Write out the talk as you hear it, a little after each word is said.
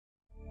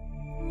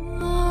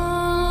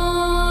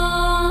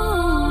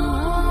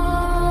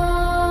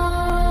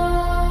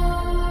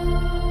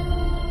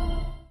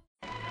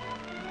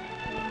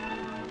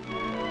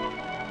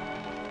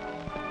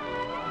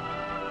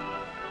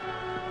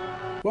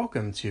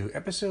welcome to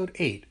episode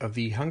 8 of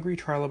the Hungry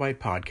Trilobyte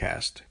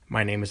podcast.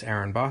 My name is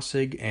Aaron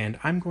Bossig, and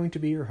I'm going to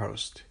be your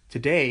host.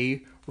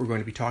 Today, we're going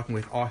to be talking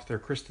with author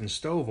Christen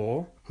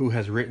Stovall, who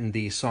has written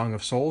the Song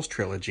of Souls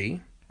trilogy.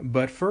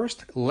 But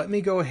first, let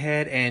me go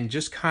ahead and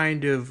just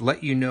kind of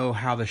let you know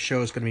how the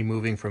show is going to be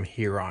moving from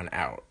here on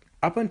out.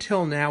 Up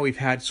until now, we've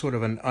had sort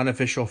of an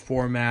unofficial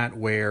format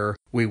where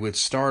we would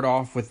start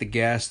off with the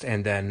guest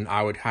and then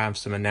I would have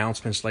some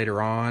announcements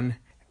later on.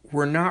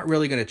 We're not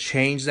really going to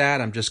change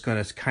that. I'm just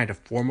going to kind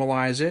of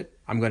formalize it.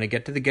 I'm going to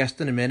get to the guest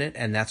in a minute,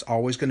 and that's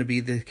always going to be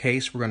the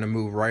case. We're going to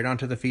move right on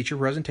to the feature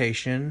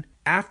presentation.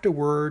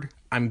 Afterward,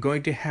 I'm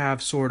going to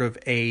have sort of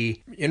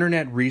a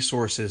internet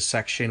resources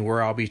section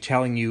where I'll be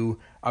telling you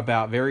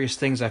about various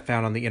things I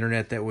found on the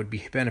internet that would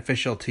be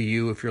beneficial to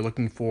you if you're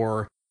looking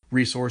for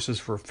resources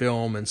for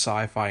film and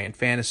sci-fi and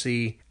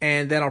fantasy.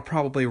 And then I'll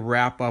probably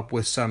wrap up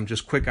with some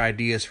just quick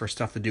ideas for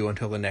stuff to do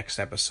until the next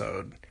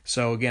episode.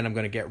 So again, I'm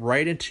going to get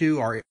right into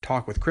our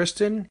talk with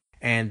Christen,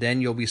 and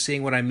then you'll be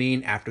seeing what I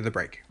mean after the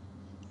break.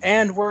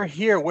 And we're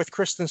here with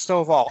Christen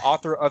Stovall,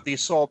 author of the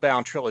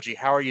Soulbound trilogy.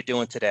 How are you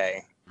doing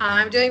today?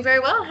 I'm doing very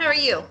well. How are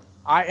you?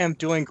 I am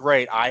doing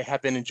great. I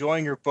have been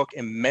enjoying your book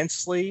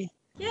immensely.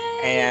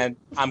 Yay! And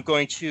I'm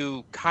going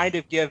to kind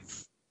of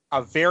give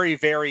a very,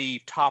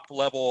 very top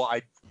level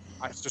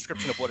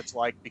description of what it's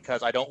like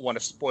because I don't want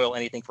to spoil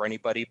anything for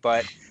anybody.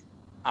 But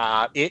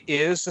it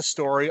is the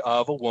story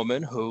of a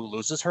woman who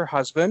loses her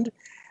husband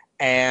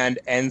and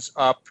ends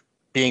up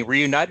being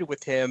reunited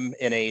with him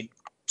in a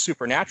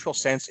supernatural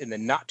sense in the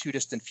not too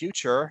distant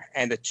future,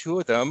 and the two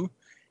of them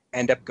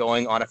end up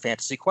going on a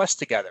fantasy quest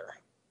together.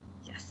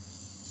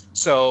 Yes.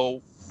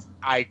 So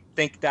I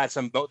think that's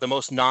the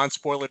most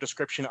non-spoiler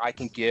description I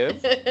can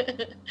give.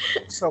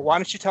 So why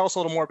don't you tell us a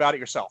little more about it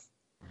yourself?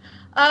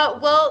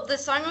 Well, the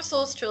Song of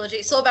Souls trilogy,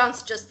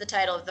 Soulbound's just the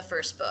title of the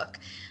first book.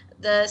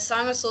 The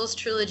Song of Souls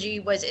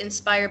trilogy was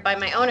inspired by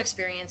my own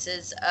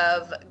experiences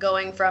of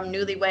going from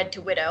newlywed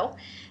to widow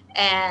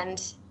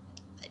and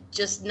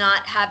just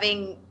not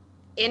having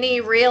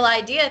any real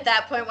idea at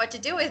that point what to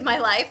do with my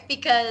life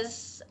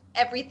because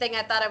everything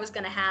I thought I was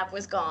going to have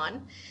was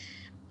gone.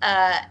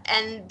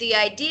 And the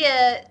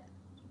idea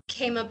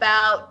came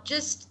about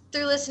just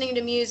through listening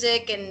to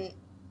music, and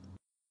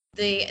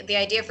the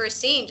idea for a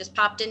scene just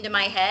popped into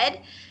my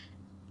head,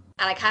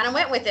 and I kind of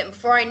went with it.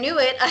 Before I knew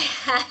it, I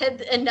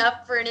had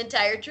enough for an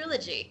entire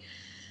trilogy.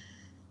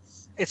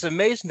 It's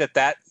amazing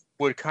that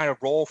would kind of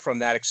roll from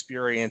that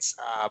experience.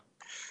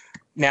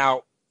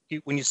 Now,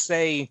 when you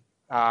say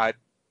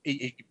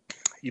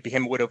you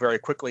became a widow very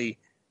quickly,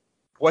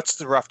 what's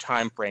the rough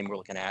time frame we're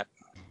looking at?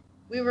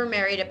 We were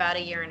married about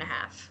a year and a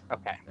half.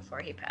 Okay. Before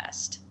he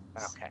passed.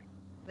 Okay.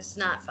 It was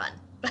not fun,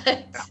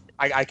 but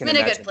I can I'm in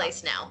imagine a good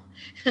place now.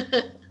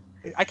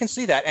 I can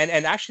see that.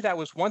 And actually, that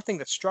was one thing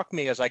that struck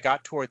me as I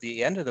got toward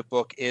the end of the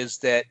book is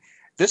that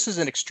this is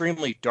an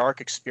extremely dark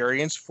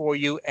experience for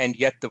you, and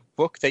yet the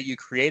book that you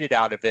created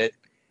out of it,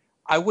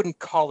 I wouldn't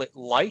call it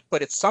light,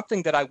 but it's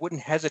something that I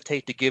wouldn't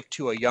hesitate to give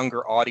to a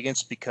younger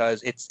audience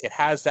because it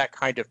has that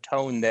kind of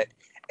tone that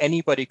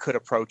anybody could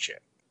approach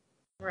it.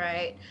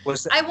 Right.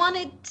 I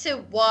wanted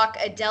to walk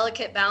a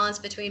delicate balance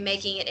between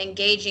making it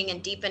engaging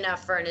and deep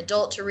enough for an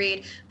adult to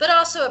read, but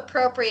also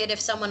appropriate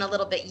if someone a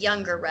little bit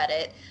younger read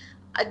it.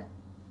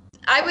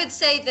 I would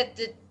say that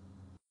the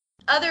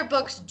other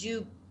books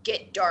do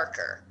get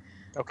darker.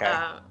 Okay.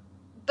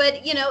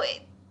 But,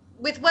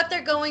 with what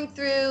they're going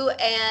through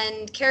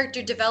and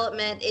character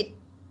development, it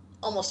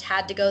almost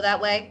had to go that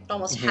way. It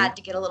almost had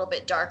to get a little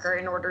bit darker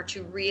in order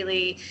to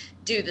really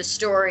do the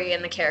story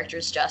and the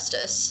characters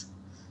justice.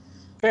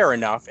 Fair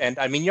enough. And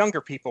I mean, younger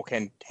people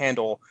can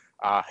handle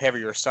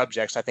heavier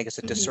subjects. I think it's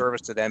a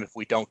disservice to them if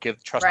we don't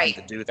trust them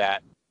to do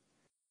that.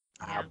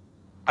 Yeah.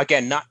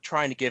 Again, not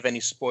trying to give any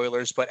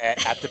spoilers, but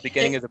at the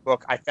beginning of the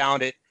book, I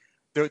found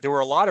there were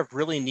a lot of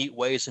really neat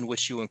ways in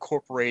which you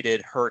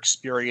incorporated her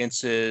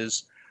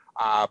experiences.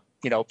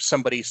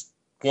 Somebody's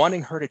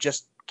wanting her to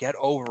just get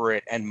over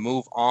it and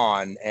move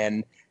on.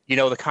 And,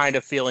 the kind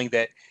of feeling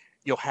that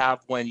you'll have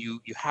when you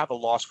have a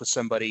loss with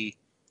somebody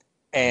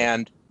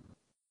and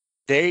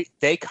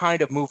they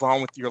kind of move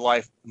on with your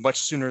life much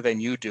sooner than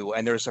you do.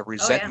 And there's a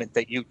resentment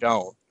that you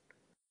don't.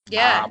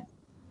 Yeah.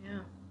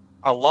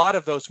 A lot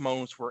of those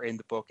moments were in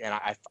the book, and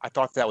I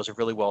thought that was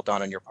really well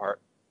done on your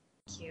part.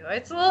 Thank you.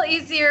 It's a little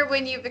easier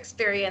when you've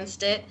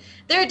experienced it.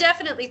 There are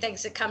definitely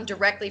things that come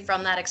directly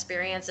from that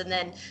experience, and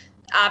then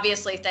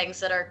obviously things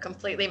that are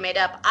completely made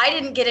up. I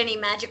didn't get any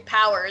magic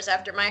powers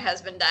after my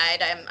husband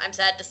died. I'm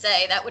sad to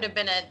say. That would have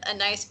been a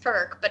nice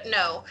perk, but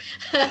no.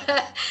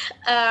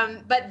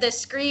 But the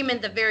scream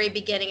in the very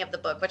beginning of the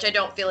book, which I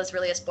don't feel is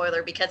really a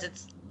spoiler because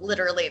it's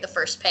literally the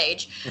first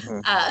page,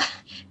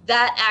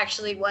 that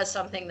actually was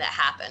something that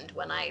happened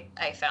when I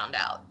found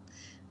out.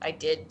 I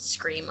did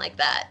scream like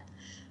that.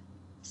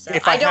 So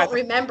I don't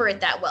remember it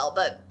that well,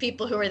 but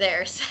people who were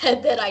there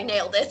said that I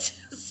nailed it.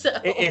 So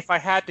if I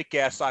had to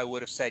guess, I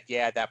would have said,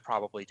 yeah, that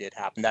probably did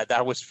happen.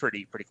 That was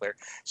pretty clear.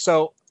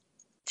 So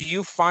do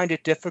you find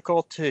it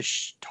difficult to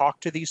talk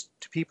to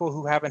people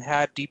who haven't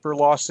had deeper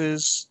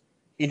losses,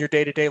 in your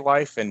day-to-day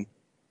life? And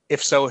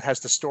if so, has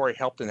the story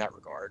helped in that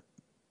regard?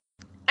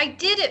 I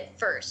did at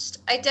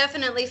first. I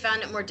definitely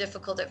found it more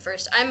difficult at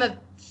first. I'm a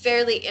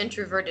fairly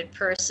introverted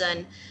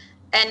person,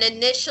 and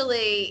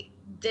initially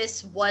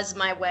this was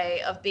my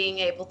way of being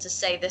able to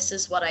say, this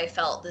is what I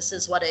felt, this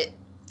is what it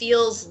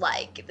feels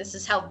like, this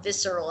is how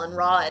visceral and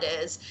raw it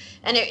is.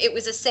 And it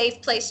was a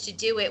safe place to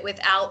do it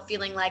without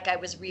feeling like I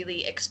was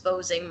really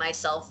exposing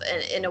myself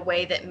in a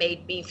way that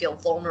made me feel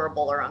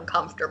vulnerable or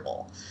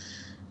uncomfortable.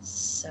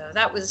 So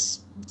that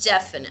was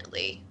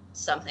definitely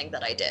something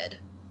that I did.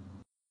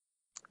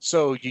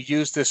 So you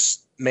use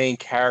this main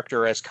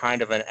character as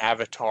kind of an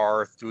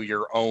avatar through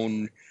your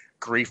own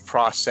grief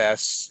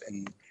process.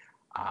 And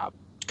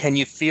can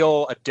you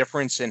feel a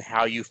difference in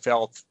how you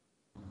felt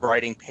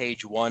writing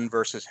page 1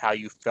 versus how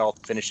you felt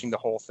finishing the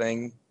whole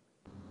thing?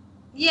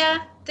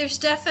 Yeah, there's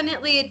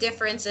definitely a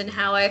difference in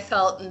how I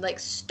felt in like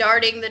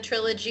starting the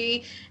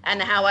trilogy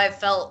and how I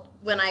felt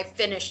when I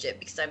finished it,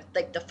 because I'm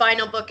like, the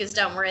final book is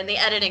done. We're in the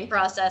editing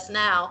process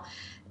now.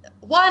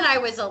 One, I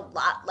was a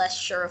lot less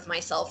sure of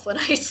myself when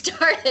I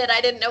started. I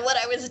didn't know what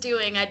I was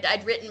doing.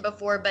 I'd written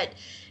before, but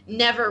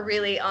never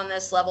really on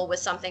this level with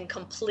something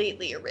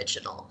completely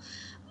original.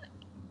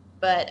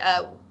 But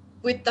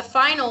with the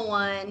final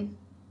one,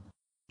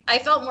 I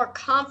felt more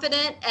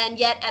confident, and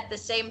yet at the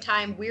same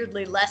time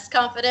weirdly less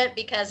confident,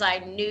 because I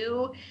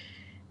knew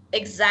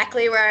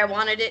exactly where I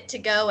wanted it to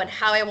go and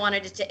how I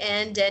wanted it to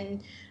end,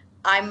 and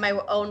I'm my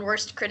own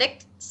worst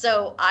critic.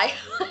 So I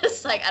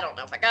was like, I don't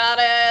know if I got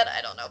it.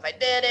 I don't know if I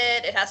did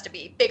it. It has to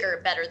be bigger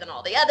and better than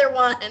all the other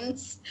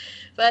ones.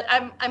 But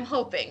I'm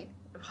hoping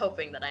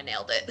that I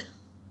nailed it.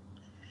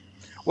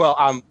 Well,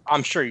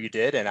 I'm sure you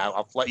did, and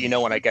I'll let you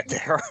know when I get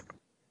there.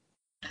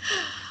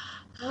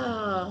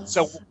 Oh.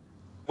 So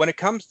when it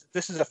comes,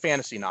 this is a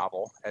fantasy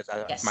novel, as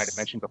I Yes. might have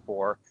mentioned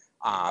before.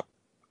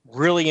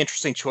 Really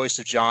interesting choice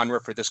of genre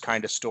for this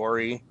kind of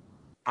story.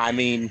 I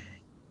mean,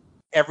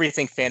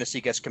 everything fantasy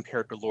gets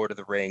compared to Lord of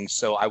the Rings,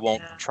 so I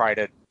won't try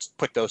to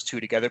put those two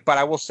together. But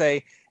I will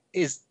say,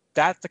 is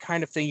that the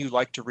kind of thing you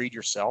like to read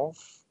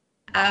yourself?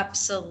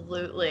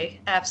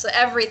 Absolutely. Absolutely.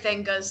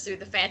 Everything goes through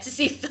the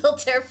fantasy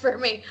filter for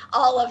me.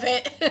 All of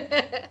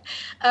it.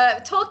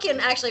 Tolkien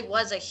actually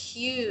was a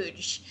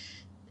huge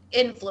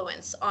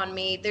influence on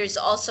me. There's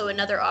also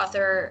another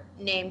author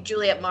named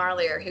Juliet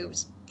Marlier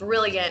who's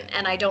brilliant,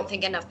 and I don't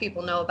think enough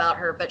people know about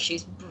her, but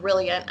she's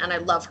brilliant, and I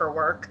love her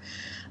work.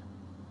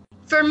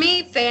 For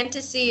me,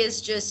 fantasy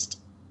is just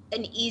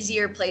an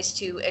easier place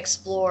to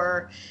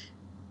explore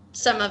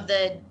some of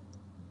the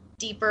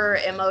deeper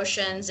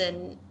emotions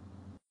and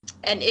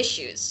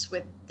issues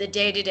with the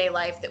day-to-day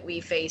life that we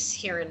face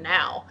here and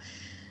now.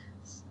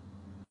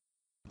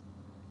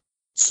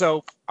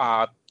 So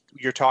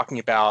you're talking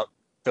about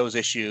those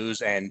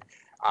issues, and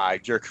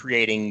you're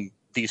creating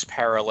these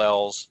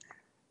parallels.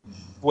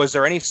 Was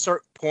there any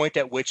point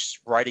at which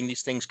writing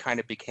these things kind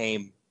of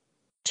became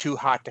too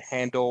hot to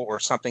handle, or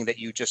something that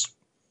you just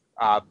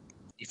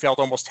you felt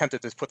almost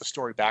tempted to put the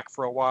story back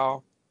for a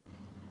while?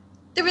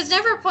 There was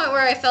never a point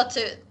where I felt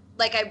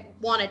like I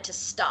wanted to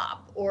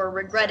stop or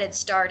regretted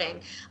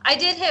starting. I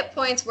did hit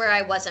points where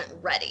I wasn't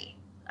ready.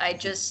 I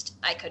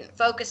couldn't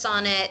focus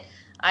on it.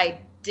 I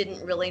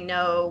didn't really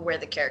know where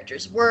the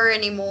characters were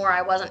anymore.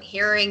 I wasn't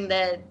hearing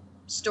the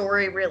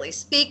story really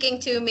speaking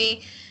to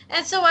me.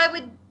 And so I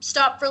would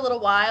stop for a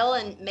little while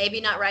and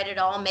maybe not write at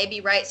all,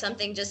 maybe write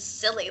something just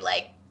silly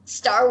like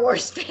Star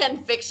Wars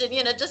fan fiction,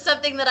 just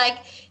something that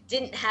I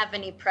didn't have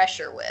any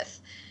pressure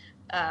with.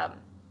 But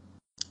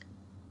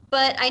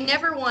I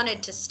never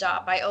wanted to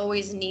stop. I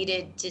always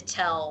needed to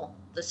tell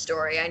the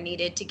story. I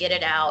needed to get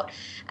it out.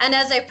 And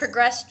as I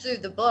progressed through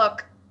the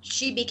book,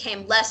 she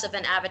became less of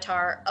an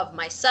avatar of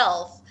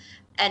myself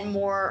and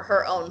more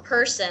her own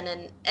person.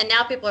 And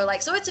now people are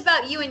like, so it's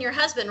about you and your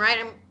husband, right?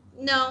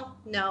 No,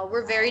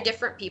 we're very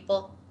different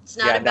people. It's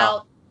not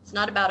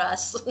about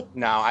us.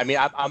 No, I mean,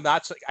 I'm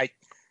not,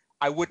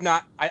 I would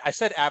not, I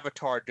said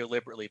avatar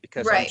deliberately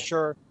because Right. I'm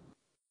sure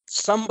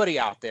somebody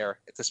out there,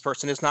 if this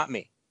person is not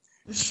me,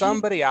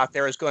 somebody out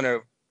there is going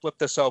to flip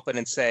this open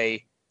and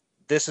say,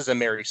 this is a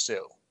Mary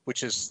Sue,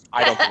 which is,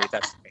 I don't believe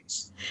that's the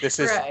case. This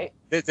is, Right.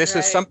 this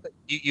Right. is something,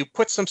 you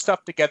put some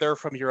stuff together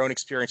from your own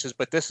experiences,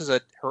 but this is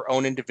her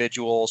own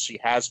individual. She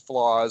has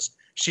flaws.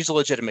 She's a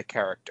legitimate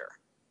character.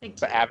 Thank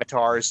But you.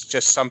 Avatar is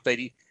just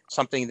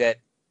something that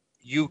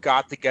you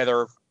got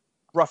together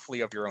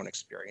roughly of your own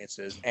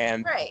experiences.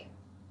 And Right.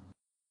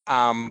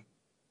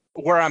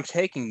 where I'm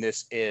taking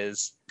this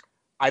is,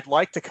 I'd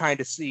like to kind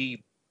of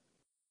see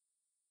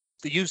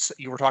the use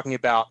you were talking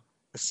about,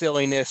 the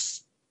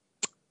silliness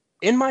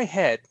in my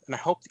head, and I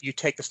hope that you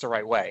take this the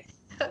right way.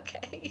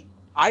 Okay.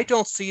 I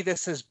don't see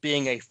this as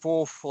being a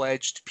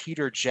full-fledged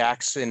Peter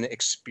Jackson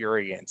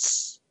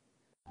experience.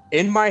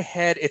 In my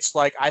head, it's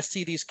like I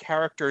see these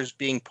characters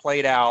being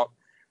played out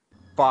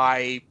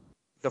by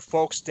the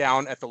folks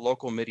down at the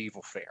local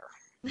medieval fair,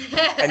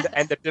 and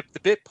the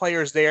bit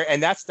players there,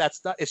 and that's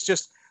not. It's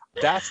just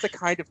that's the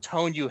kind of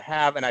tone you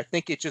have, and I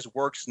think it just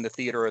works in the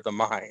theater of the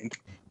mind.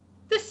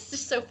 This is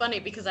just so funny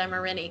because I'm a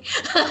Rennie.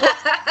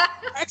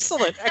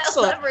 Excellent. I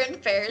love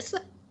Ren fairs.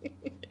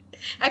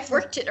 I've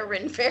worked at a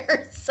Ren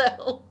fair,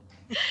 so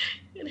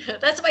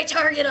that's my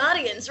target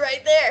audience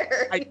right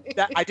there.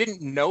 I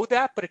didn't know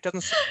that, but it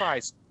doesn't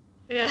surprise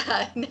me.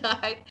 Yeah, no,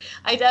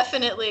 I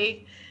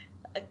definitely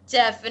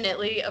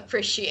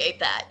appreciate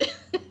that.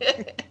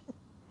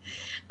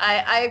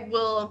 I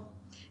will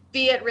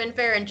be at Ren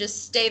Fair and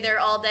just stay there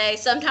all day.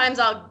 Sometimes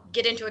I'll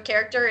get into a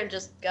character and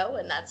just go,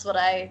 and that's what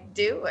I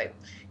do. I'm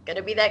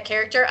gonna be that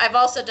character. I've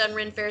also done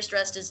Ren Fairs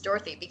dressed as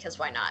Dorothy, because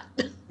why not?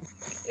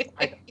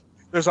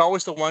 There's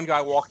always the one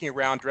guy walking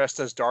around dressed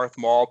as Darth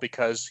Maul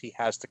because he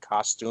has the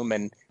costume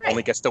and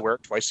only gets to wear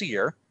it twice a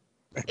year.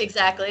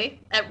 Exactly.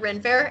 At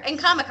Ren Fair and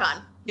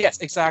Comic-Con. Yes,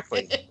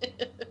 exactly.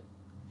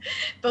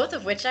 Both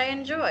of which I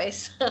enjoy,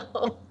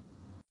 so...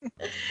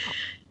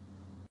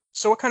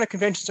 So what kind of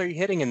conventions are you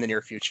hitting in the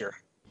near future?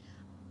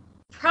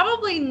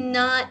 Probably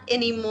not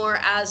anymore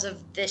as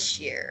of this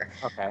year.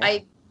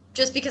 Okay.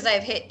 Just because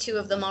I've hit 2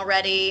 of them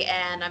already,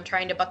 and I'm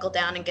trying to buckle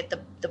down and get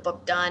the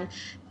book done.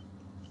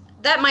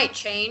 That might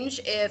change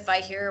if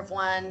I hear of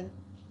one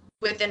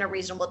within a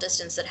reasonable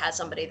distance that has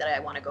somebody that I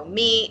want to go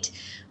meet,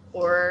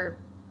 or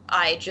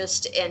I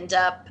just end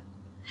up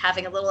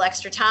having a little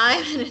extra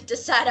time and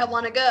decide I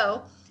want to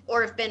go.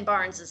 Or if Ben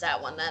Barnes is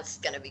at one, that's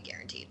going to be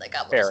guaranteed. Like,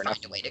 I will just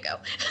find a way to go.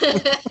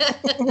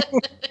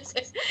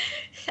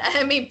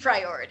 I mean,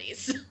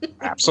 priorities.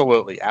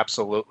 Absolutely.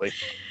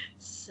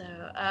 So,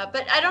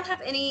 but I don't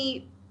have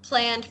any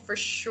planned for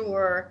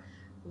sure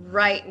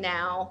right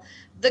now.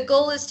 The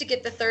goal is to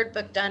get the 3rd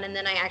book done, and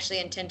then I actually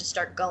intend to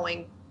start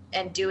going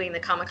and doing the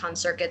Comic-Con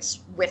circuits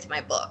with my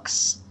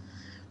books,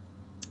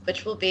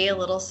 which will be a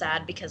little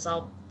sad because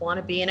I'll want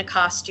to be in a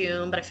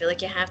costume, but I feel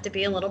like you have to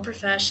be a little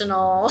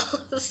professional.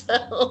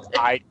 So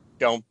I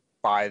don't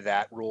buy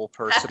that rule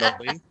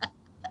personally.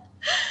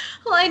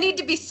 Well, I need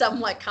to be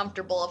somewhat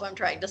comfortable if I'm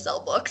trying to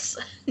sell books.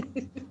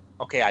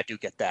 Okay, I do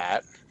get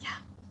that. Yeah.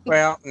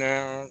 Well,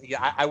 no,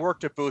 yeah, I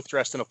worked a booth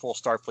dressed in a full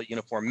Starfleet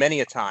uniform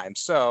many a time,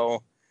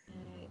 so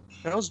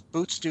those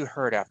boots do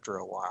hurt after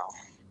a while.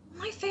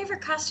 My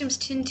favorite costumes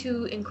tend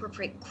to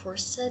incorporate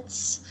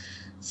corsets,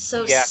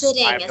 so yes,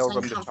 sitting I have is no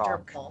room to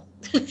uncomfortable.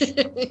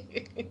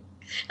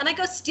 And I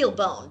go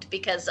steel-boned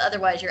because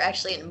otherwise you're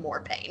actually in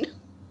more pain.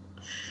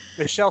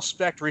 Michelle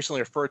Specht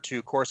recently referred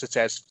to corsets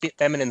as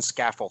feminine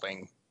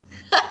scaffolding.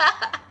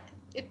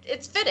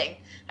 It's fitting,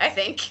 I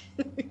think.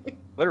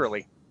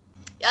 Literally.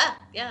 Yeah.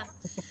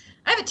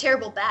 I have a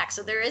terrible back,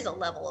 so there is a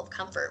level of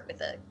comfort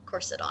with a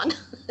corset on.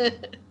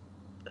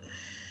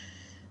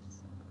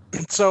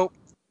 So,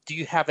 do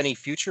you have any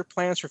future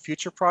plans for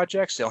future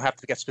projects? You don't have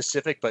to get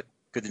specific, but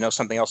good to know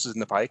something else is in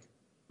the pike.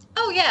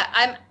 Oh, yeah.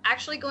 I'm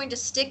actually going to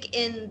stick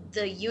in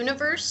the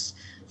universe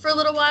for a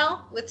little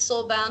while with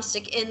Soulbound,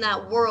 stick in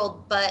that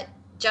world, but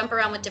jump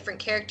around with different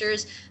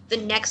characters. The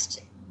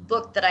next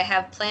book that I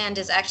have planned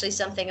is actually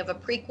something of a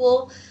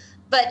prequel,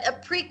 but a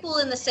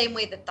prequel in the same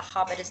way that The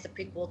Hobbit is the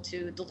prequel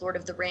to The Lord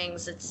of the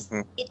Rings.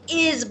 It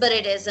is, but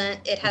it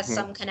isn't. It has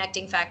some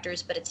connecting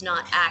factors, but it's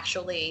not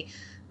actually...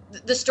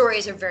 The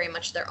stories are very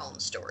much their own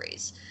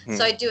stories.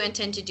 So I do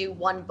intend to do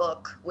one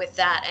book with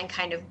that and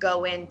kind of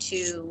go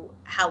into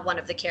how one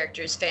of the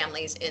characters'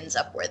 families ends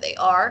up where they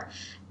are.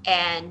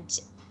 And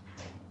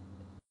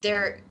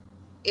there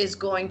is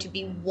going to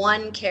be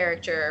one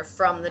character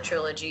from the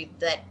trilogy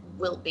that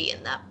will be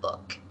in that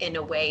book in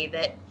a way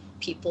that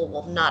people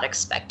will not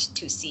expect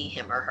to see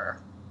him or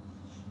her.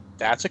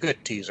 That's a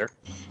good teaser.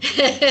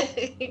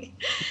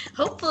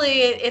 Hopefully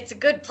it's a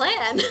good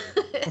plan.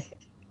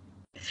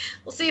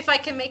 We'll see if I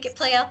can make it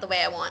play out the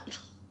way I want.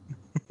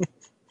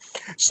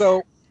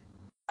 So,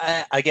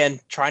 again,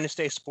 trying to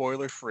stay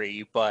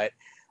spoiler-free, but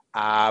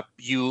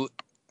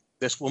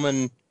this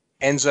woman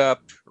ends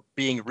up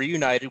being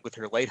reunited with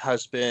her late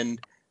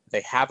husband.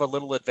 They have a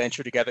little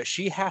adventure together.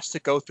 She has to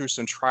go through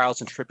some trials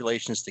and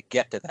tribulations to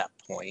get to that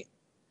point.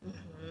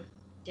 Mm-hmm.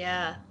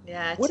 Yeah.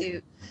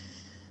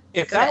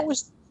 If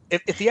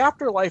the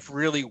afterlife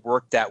really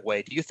worked that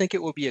way, do you think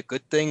it would be a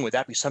good thing? Would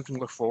that be something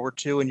to look forward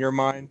to in your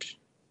mind?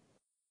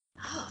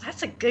 Oh,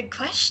 that's a good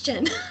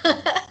question.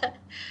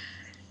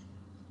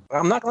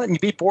 I'm not letting you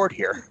be bored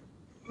here.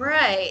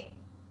 Right.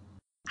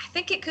 I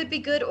think it could be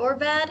good or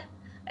bad.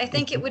 I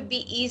think it would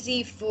be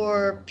easy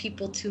for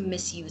people to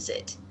misuse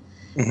it,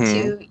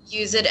 to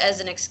use it as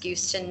an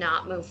excuse to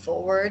not move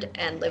forward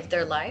and live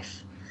their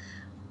life.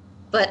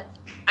 But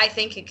I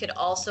think it could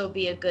also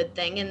be a good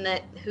thing in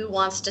that who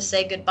wants to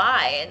say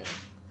goodbye? And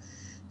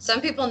some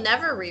people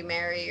never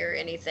remarry or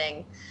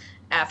anything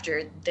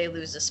after they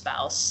lose a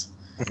spouse.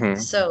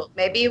 So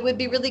maybe it would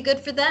be really good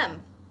for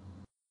them.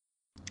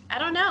 I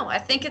don't know. I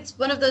think it's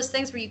one of those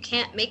things where you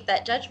can't make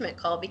that judgment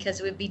call because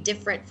it would be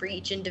different for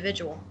each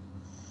individual.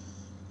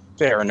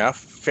 Fair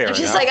enough. I'm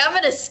just like, I'm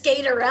going to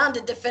skate around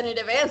a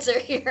definitive answer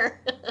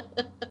here.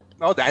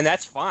 Oh, and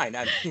that's fine.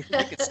 I mean,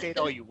 you can skate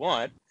all you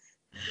want.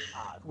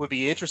 It would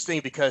be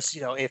interesting because,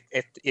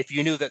 if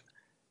you knew that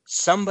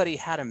somebody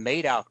had a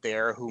mate out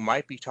there who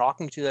might be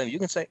talking to them, you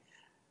can say,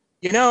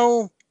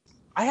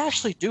 I I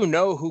actually do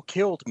know who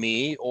killed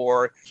me,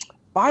 or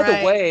by Right.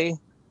 the way,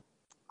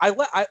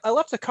 I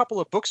left a couple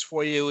of books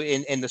for you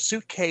in the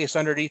suitcase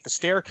underneath the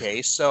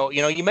staircase. So,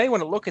 you may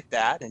want to look at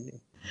that.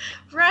 And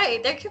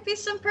Right. There could be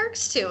some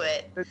perks to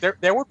it.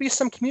 there would be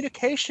some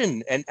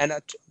communication, and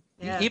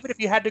Yeah. even if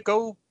you had to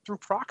go through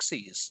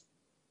proxies.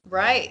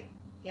 Right.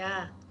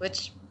 Yeah.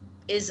 Which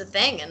is a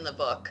thing in the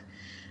book.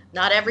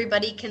 Not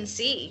everybody can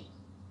see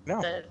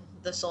No.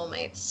 the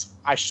soulmates.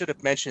 I should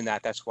have mentioned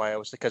that. That's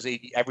why because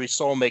every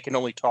soulmate can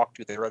only talk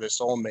to their other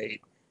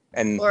soulmate.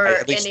 And Or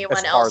at least anyone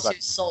as far else as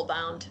who's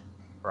soulbound.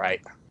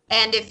 Right.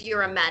 And if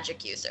you're a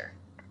magic user,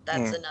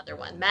 that's another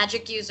one.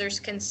 Magic users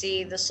can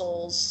see the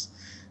souls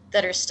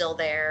that are still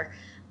there,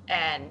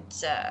 and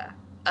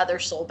other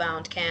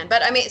soulbound can.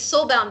 But I mean,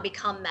 soulbound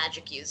become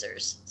magic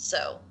users,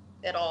 so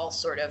it all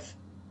sort of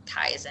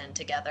ties in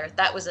together.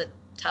 That was a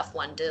tough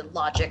one to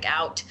logic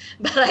out,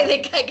 but I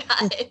think I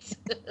got it.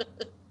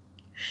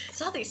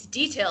 It's all these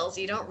details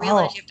you don't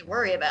realize you have to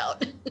worry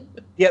about.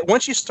 Yeah,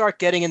 once you start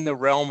getting in the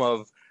realm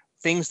of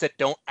things that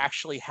don't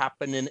actually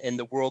happen in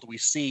the world we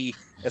see,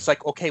 it's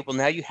like, okay, well,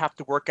 now you have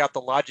to work out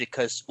the logic,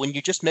 because when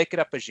you just make it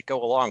up as you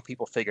go along,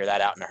 people figure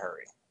that out in a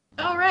hurry.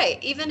 Oh,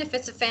 right. Even if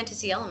it's a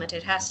fantasy element,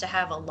 it has to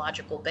have a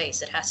logical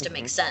base. It has to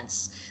make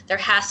sense. There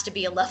has to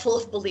be a level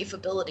of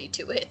believability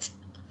to it.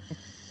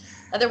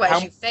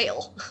 Otherwise, you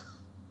fail.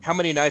 How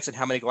many nights and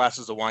how many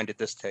glasses of wine did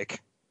this take?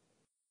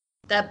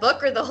 That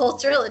book or the whole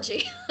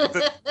trilogy?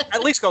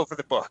 At least go for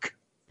the book.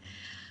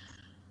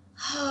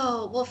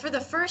 Oh, well, for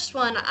the first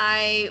one,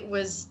 I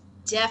was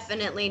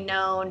definitely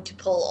known to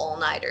pull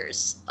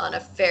all-nighters on a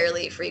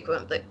fairly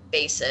frequent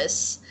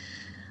basis.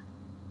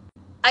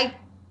 I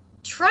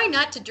try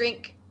not to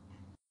drink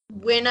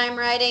when I'm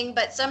writing,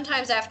 but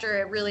sometimes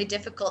after a really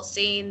difficult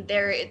scene,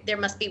 there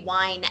must be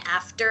wine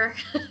after.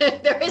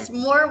 There is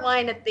more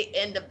wine at the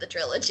end of the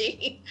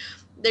trilogy.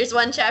 There's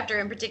one chapter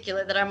in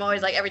particular that I'm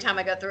always like, every time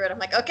I go through it, I'm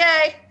like,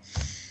 okay,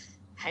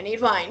 I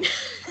need wine.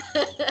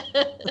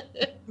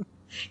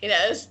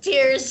 It's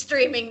tears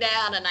streaming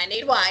down and I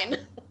need wine.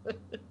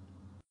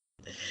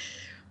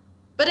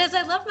 But as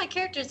I love my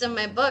characters in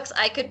my books,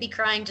 I could be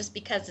crying just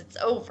because it's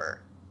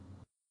over.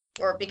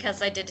 Or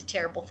because I did a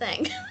terrible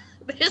thing.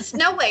 There's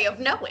no way of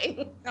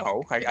knowing.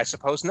 No, I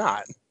suppose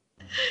not.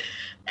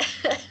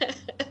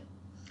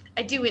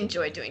 I do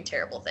enjoy doing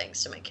terrible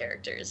things to my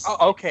characters.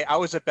 Oh, okay, I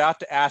was about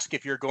to ask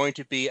if you're going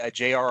to be a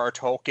J.R.R.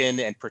 Tolkien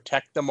and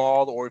protect them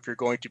all, or if you're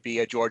going to be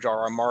a George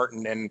R.R.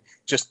 Martin and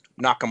just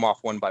knock them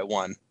off one by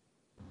one.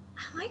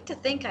 I like to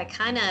think I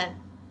kind of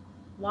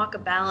walk a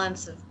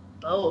balance of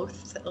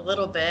both a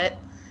little bit.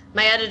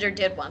 My editor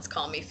did once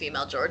call me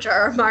female George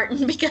R.R.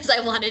 Martin because I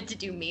wanted to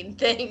do mean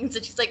things.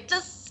 And she's like,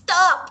 just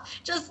stop.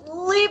 Just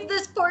leave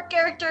this poor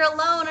character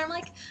alone. I'm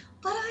like,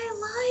 but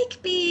I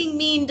like being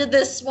mean to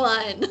this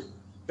one.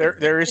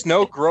 There is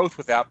no growth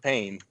without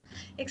pain.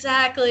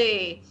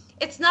 Exactly.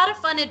 It's not a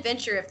fun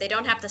adventure if they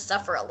don't have to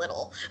suffer a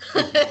little.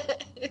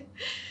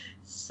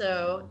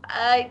 So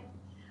I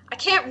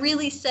can't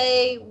really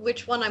say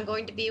which one I'm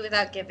going to be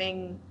without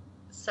giving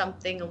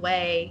something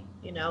away,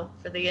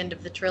 for the end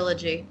of the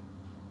trilogy.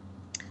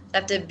 I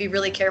have to be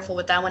really careful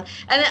with that one.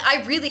 And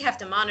I really have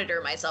to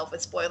monitor myself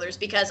with spoilers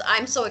because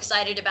I'm so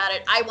excited about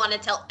it. I want to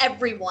tell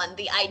everyone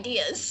the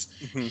ideas.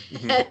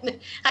 And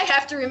I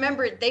have to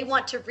remember they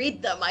want to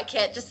read them. I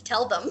can't just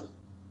tell them.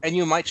 And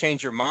you might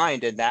change your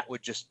mind, and that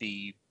would just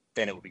be,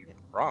 then it would be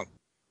wrong.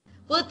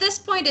 Well, at this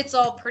point, it's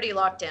all pretty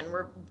locked in.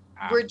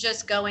 We're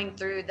just going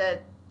through the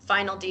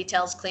final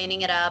details,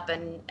 cleaning it up,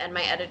 and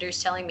my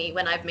editor's telling me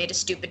when I've made a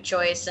stupid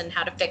choice and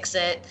how to fix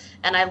it.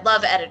 And I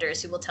love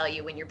editors who will tell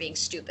you when you're being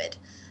stupid.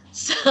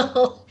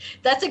 So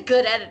that's a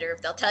good editor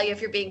if they'll tell you if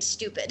you're being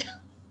stupid,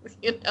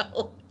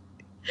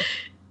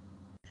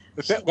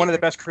 One of the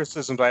best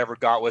criticisms I ever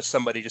got was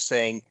somebody just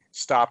saying,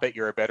 "Stop it,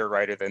 you're a better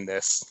writer than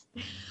this."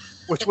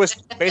 Which was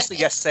basically,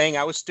 yes, saying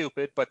I was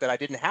stupid, but that I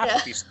didn't have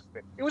to be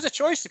stupid. It was a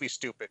choice to be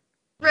stupid.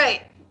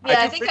 Right.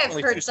 Yeah, I think I've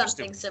heard choose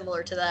something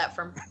similar to that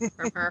from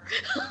her.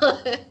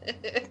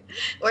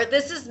 Or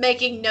this is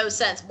making no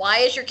sense. Why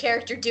is your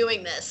character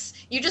doing this?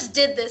 You just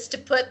did this to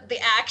put the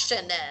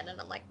action in. And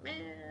I'm like,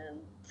 man.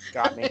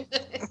 Got me.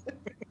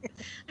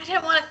 I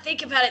didn't want to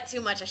think about it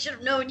too much. I should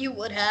have known you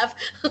would have.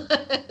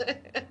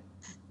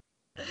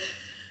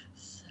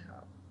 So,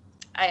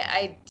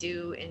 I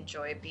do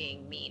enjoy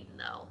being mean,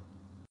 though.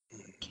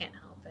 Can't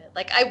help it.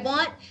 Like, I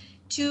want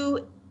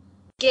to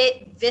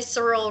get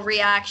visceral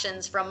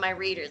reactions from my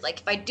readers. Like,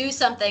 if I do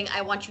something,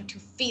 I want you to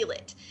feel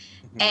it.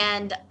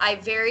 And I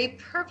very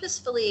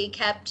purposefully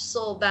kept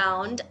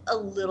Soulbound a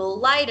little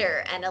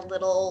lighter and a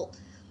little...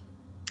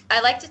 I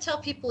like to tell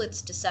people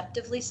it's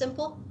deceptively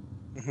simple.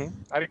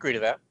 I'd agree to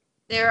that.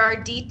 There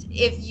are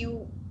if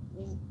you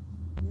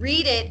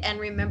read it and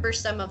remember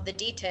some of the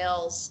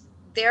details,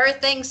 there are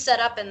things set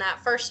up in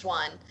that first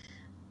one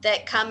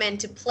that come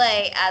into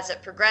play as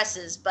it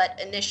progresses, but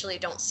initially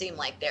don't seem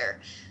like they're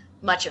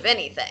much of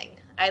anything.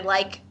 I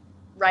like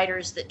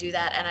writers that do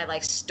that, and I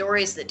like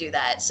stories that do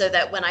that, so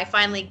that when I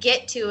finally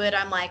get to it,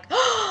 I'm like,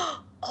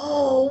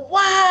 oh,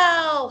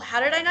 wow, how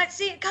did I not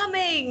see it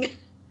coming?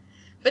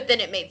 but then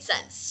it made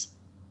sense.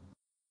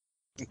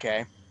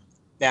 Okay.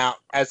 Now,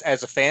 as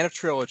a fan of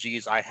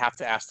trilogies, I have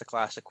to ask the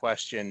classic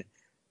question.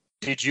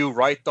 Did you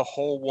write the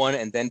whole one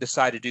and then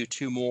decide to do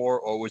 2 more,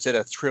 or was it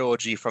a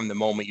trilogy from the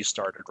moment you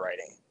started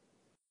writing?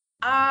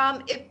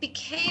 It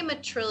became a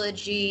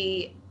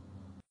trilogy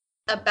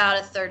about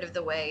a third of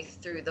the way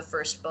through the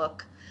first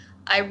book.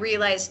 I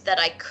realized that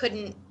I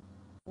couldn't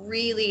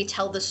really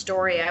tell the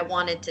story I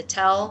wanted to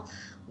tell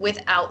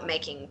without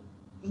making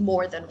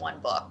more than 1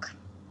 book.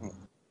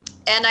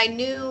 And I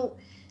knew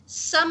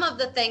some of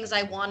the things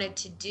I wanted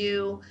to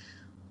do,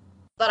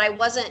 but I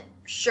wasn't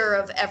sure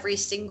of every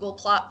single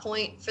plot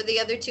point for the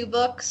other 2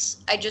 books.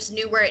 I just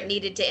knew where it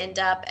needed to end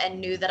up and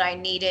knew that I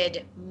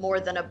needed more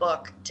than a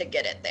book to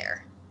get it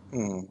there.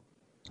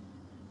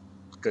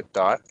 Good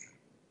thought.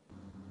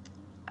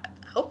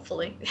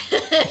 Hopefully.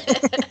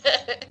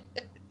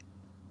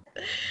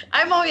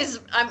 I'm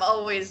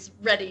always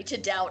ready to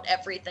doubt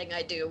everything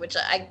I do, which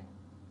I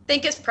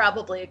think is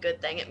probably a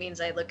good thing. It means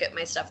I look at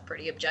my stuff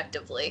pretty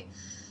objectively.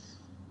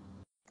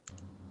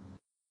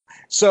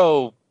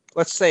 So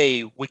let's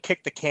say we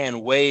kick the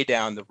can way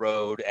down the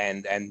road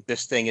and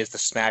this thing is the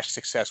smash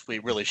success we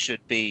really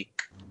should be.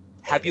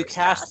 Have you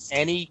cast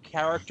any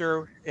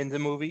character in the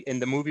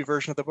movie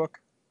version of the book?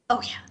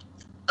 Oh, yeah.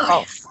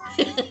 Oh.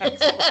 Yeah.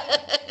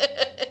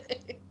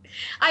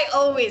 I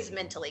always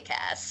mentally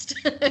cast.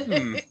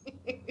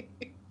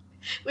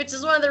 Which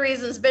is one of the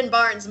reasons Ben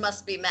Barnes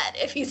must be met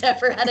if he's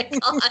ever at a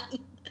con.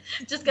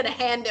 Just going to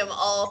hand him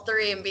all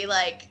 3 and be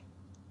like,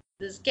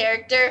 this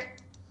character,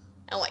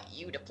 I want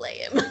you to play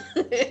him.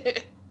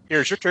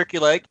 Here's your turkey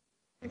leg.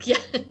 Yeah.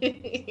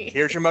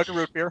 Here's your mug of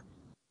root beer.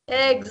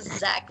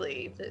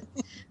 Exactly.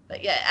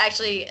 But yeah,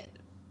 actually,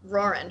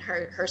 Roran,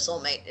 her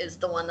soulmate, is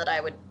the one that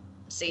I would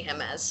see him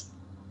as.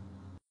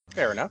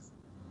 Fair enough.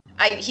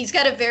 He's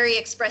got a very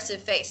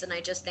expressive face, and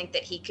I just think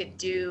that he could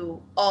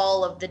do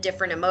all of the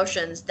different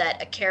emotions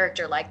that a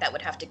character like that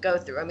would have to go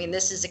through. I mean,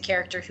 this is a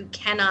character who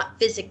cannot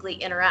physically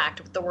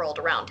interact with the world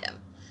around him,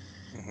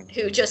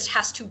 who just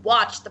has to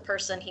watch the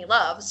person he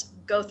loves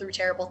go through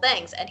terrible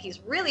things, and he's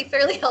really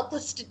fairly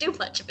helpless to do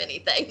much of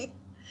anything.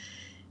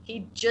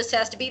 He just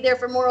has to be there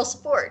for moral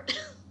support.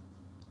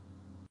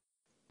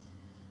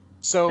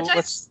 So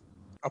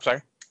I'm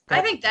sorry.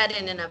 I think that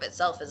in and of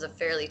itself is a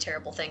fairly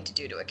terrible thing to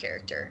do to a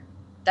character.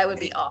 That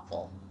would be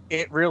awful.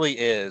 It really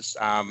is.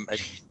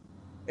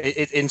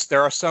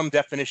 There are some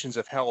definitions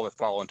of hell that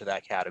fall into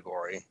that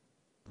category.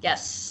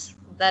 Yes,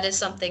 that is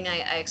something I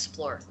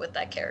explore with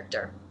that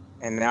character.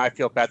 And now I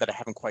feel bad that I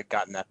haven't quite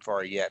gotten that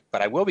far yet,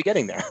 but I will be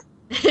getting there.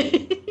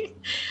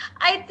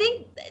 I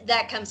think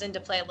that comes into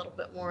play a little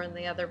bit more in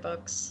the other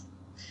books.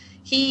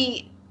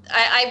 I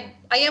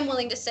am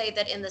willing to say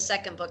that in the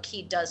second book,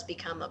 he does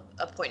become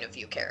a point of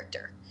view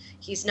character.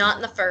 He's not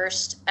in the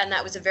first, and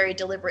that was a very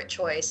deliberate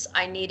choice.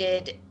 I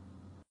needed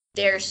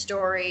their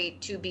story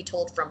to be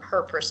told from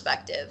her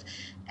perspective.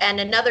 And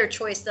another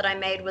choice that I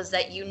made was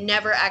that you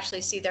never actually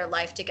see their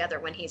life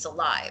together when he's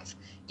alive.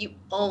 You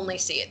only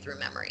see it through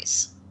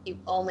memories. You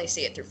only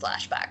see it through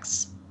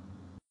flashbacks.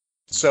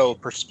 So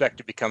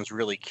perspective becomes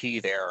really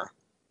key there.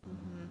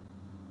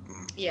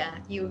 Yeah,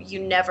 you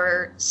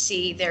never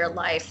see their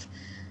life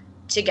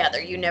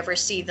together. You never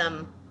see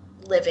them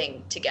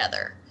living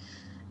together.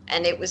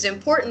 And it was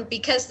important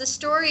because the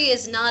story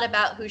is not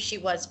about who she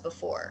was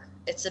before.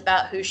 It's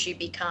about who she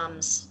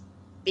becomes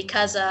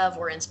because of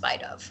or in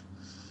spite of,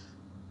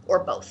 or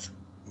both.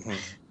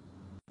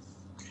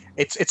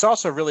 It's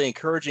also really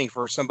encouraging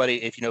for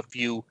somebody if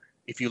you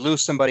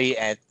lose somebody,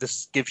 and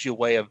this gives you a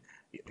way of,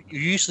 you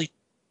usually,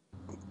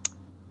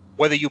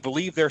 whether you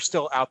believe they're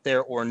still out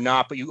there or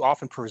not, but you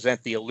often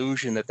present the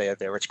illusion that they are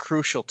there. It's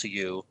crucial to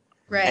you.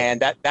 Right.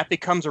 And that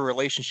becomes a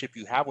relationship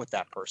you have with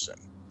that person.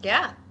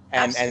 Yeah,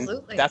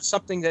 absolutely. And that's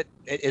something that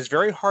is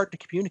very hard to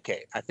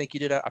communicate. I think you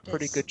did a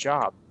pretty good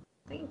job.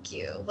 Thank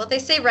you. Well, they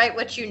say write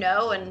what you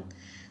know, and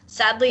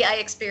sadly I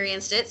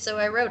experienced it, so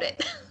I wrote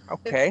it.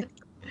 Okay.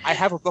 I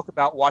have a book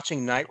about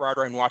watching Knight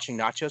Rider and watching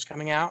nachos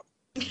coming out.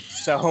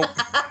 So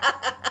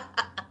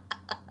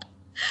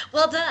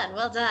well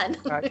done.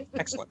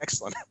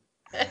 Excellent.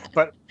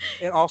 But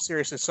in all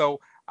seriousness, so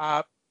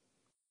do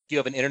you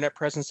have an internet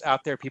presence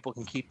out there? People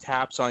can keep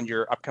tabs on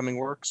your upcoming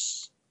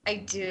works? I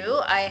do.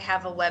 I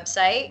have a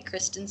website,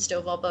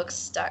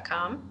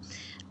 christenstovallbooks.com.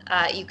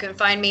 You can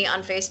find me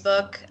on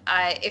Facebook.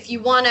 If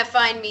you want to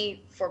find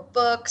me for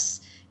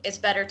books, it's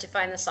better to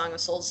find the Song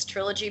of Souls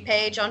trilogy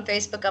page on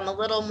Facebook. I'm a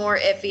little more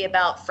iffy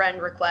about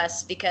friend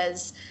requests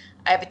because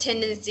I have a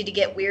tendency to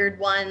get weird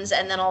ones,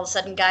 and then all of a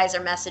sudden guys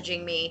are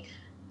messaging me,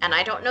 and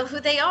I don't know who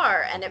they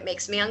are, and it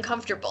makes me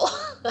uncomfortable.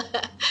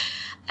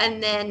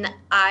 And then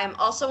I'm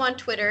also on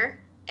Twitter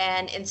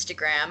and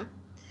Instagram,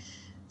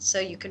 so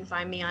you can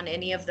find me on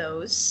any of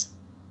those.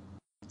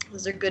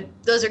 Those are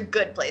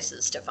good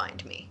places to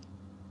find me.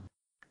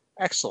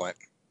 Excellent.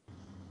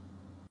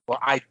 Well,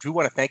 I do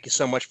want to thank you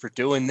so much for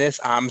doing this.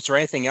 Is there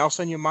anything else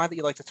on your mind that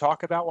you'd like to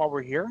talk about while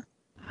we're here?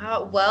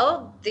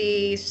 Well,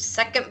 the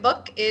second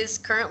book is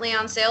currently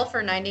on sale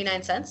for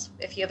 99 cents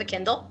if you have a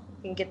Kindle.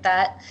 You can get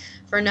that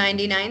for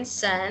 99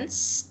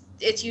 cents.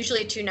 It's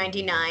usually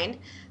 $2.99.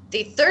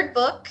 The third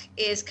book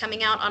is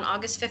coming out on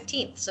August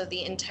 15th, so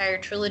the entire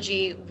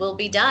trilogy will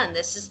be done.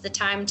 This is the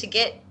time to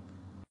get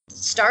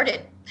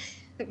started.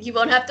 You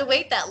won't have to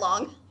wait that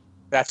long.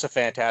 That's a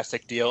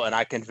fantastic deal, and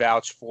I can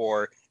vouch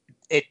for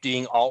it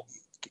being all.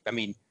 I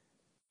mean,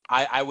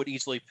 I would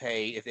easily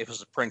pay, if it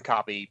was a print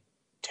copy,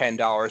 $10,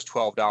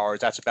 $12.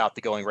 That's about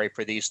the going rate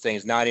for these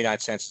things. 99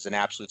 cents is an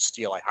absolute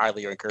steal. I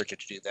highly encourage you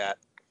to do that.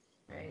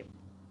 Right.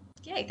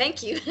 Yay,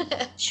 thank you.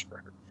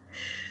 Sure.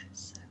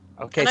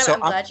 Okay, so I'm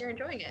glad you're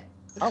enjoying it.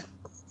 Oh,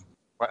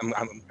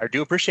 I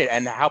do appreciate it.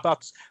 And how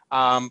about,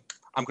 I'm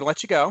going to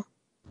let you go.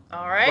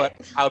 All right.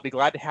 But I would be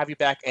glad to have you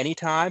back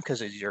anytime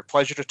because you're a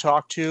pleasure to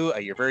talk to.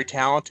 You're very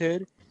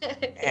talented.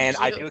 And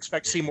I do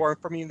expect to see more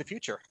from you in the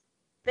future.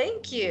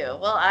 Thank you.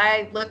 Well,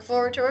 I look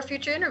forward to our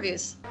future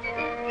interviews.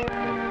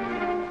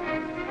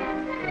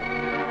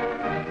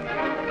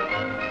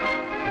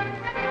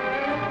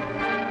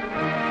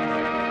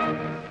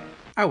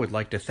 I would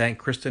like to thank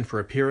Christen for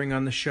appearing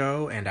on the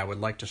show, and I would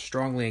like to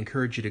strongly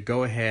encourage you to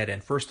go ahead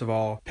and, first of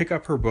all, pick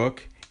up her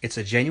book. It's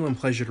a genuine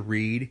pleasure to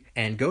read,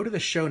 and go to the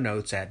show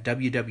notes at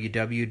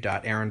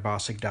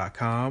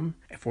www.aaronbossig.com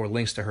for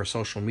links to her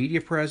social media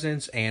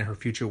presence and her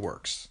future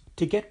works.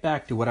 To get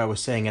back to what I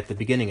was saying at the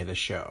beginning of the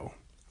show,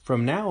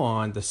 from now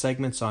on, the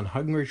segments on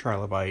Hungry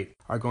Trilobyte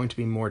are going to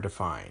be more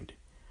defined.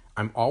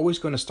 I'm always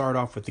going to start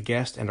off with the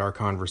guest and our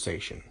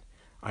conversation.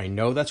 I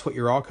know that's what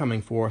you're all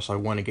coming for, so I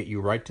want to get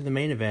you right to the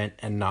main event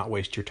and not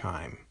waste your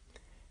time.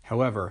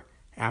 However,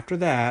 after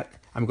that,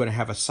 I'm going to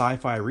have a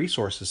sci-fi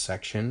resources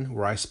section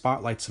where I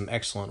spotlight some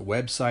excellent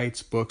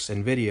websites, books,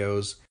 and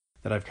videos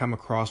that I've come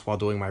across while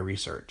doing my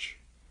research.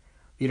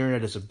 The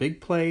internet is a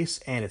big place,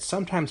 and it's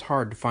sometimes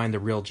hard to find the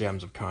real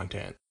gems of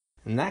content.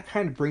 And that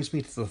kind of brings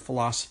me to the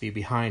philosophy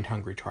behind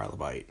Hungry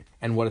Trilobyte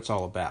and what it's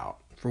all about.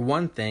 For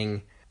one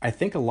thing, I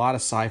think a lot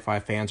of sci-fi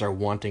fans are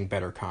wanting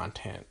better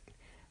content.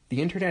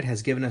 The internet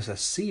has given us a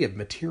sea of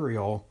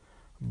material,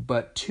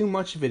 but too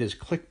much of it is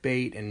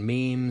clickbait and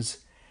memes,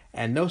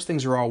 and those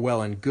things are all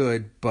well and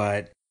good,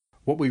 but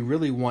what we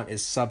really want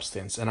is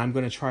substance, and I'm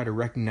going to try to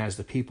recognize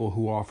the people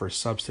who offer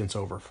substance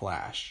over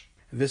flash.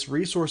 This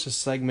resources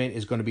segment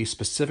is going to be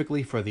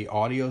specifically for the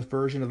audio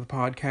version of the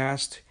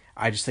podcast.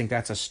 I just think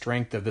that's a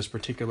strength of this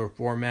particular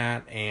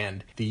format,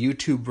 and the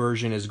YouTube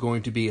version is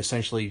going to be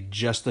essentially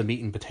just the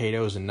meat and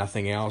potatoes and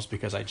nothing else,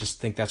 because I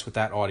just think that's what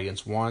that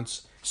audience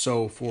wants.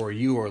 So for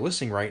you who are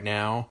listening right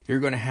now,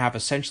 you're going to have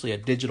essentially a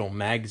digital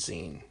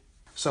magazine.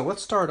 So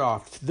let's start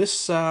off. The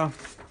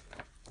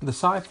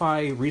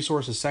sci-fi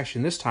resources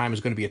section this time is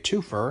going to be a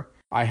twofer.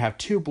 I have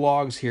two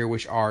blogs here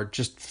which are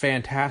just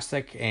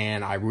fantastic,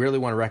 and I really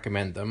want to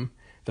recommend them.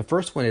 The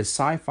first one is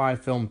Sci-Fi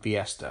Film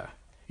Fiesta.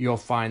 You'll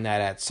find that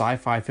at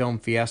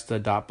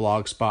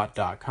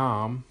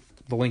sci-fi-filmfiesta.blogspot.com.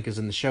 The link is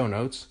in the show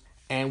notes.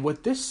 And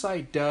what this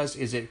site does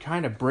is it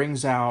kind of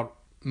brings out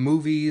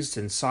movies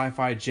and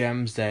sci-fi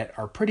gems that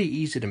are pretty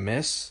easy to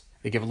miss.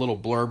 They give a little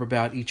blurb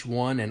about each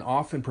one and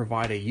often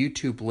provide a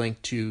YouTube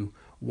link to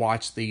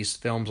watch these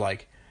films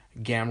like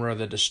Gamera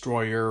the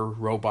Destroyer,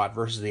 Robot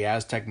vs. the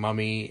Aztec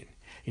Mummy.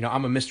 You know,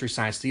 I'm a Mystery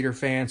Science Theater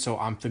fan, so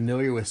I'm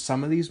familiar with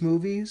some of these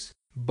movies,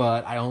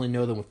 but I only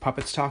know them with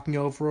puppets talking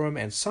over them,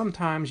 and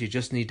sometimes you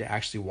just need to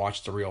actually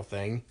watch the real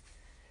thing.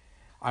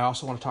 I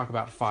also want to talk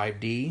about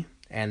 5D,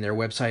 and their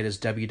website is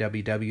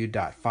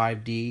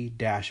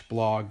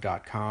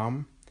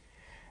www.5d-blog.com.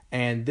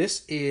 And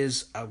this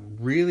is a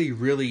really,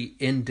 really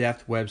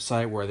in-depth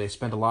website where they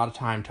spend a lot of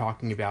time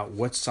talking about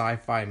what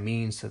sci-fi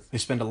means. They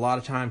spend a lot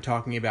of time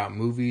talking about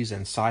movies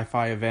and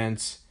sci-fi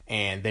events,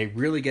 and they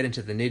really get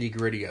into the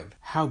nitty-gritty of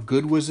how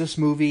good was this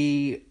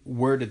movie,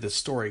 where did the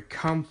story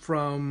come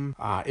from,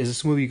 is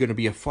this movie going to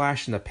be a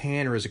flash in the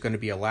pan or is it going to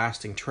be a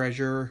lasting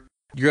treasure?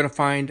 You're going to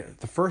find,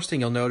 the first thing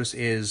you'll notice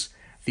is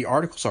the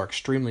articles are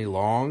extremely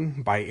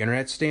long by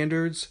internet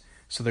standards,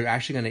 so they're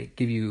actually going to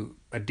give you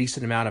a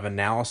decent amount of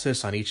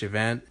analysis on each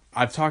event.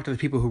 I've talked to the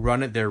people who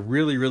run it. They're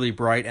really, really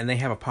bright, and they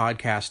have a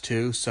podcast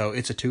too, so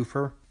it's a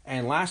twofer.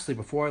 And lastly,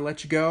 before I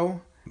let you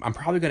go, I'm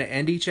probably going to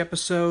end each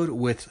episode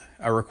with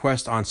a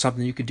request on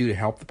something you could do to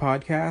help the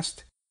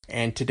podcast.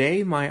 And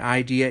today, my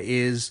idea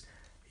is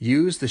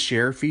use the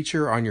share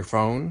feature on your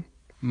phone.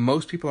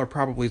 Most people are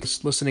probably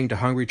listening to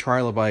Hungry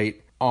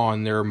Trilobyte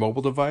on their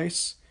mobile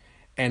device.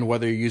 And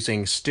whether you're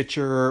using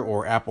Stitcher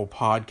or Apple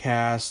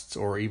Podcasts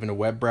or even a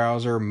web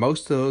browser,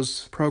 most of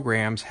those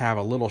programs have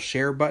a little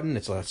share button.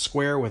 It's a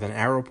square with an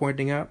arrow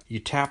pointing up. You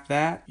tap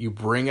that, you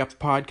bring up the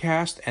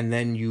podcast, and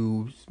then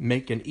you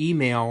make an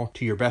email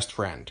to your best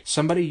friend.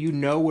 Somebody you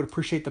know would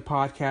appreciate the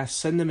podcast,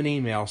 send them an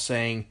email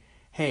saying,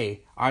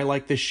 hey, I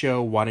like this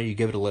show, why don't you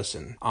give it a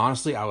listen?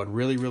 Honestly, I would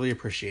really, really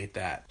appreciate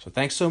that. So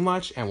thanks so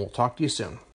much, and we'll talk to you soon.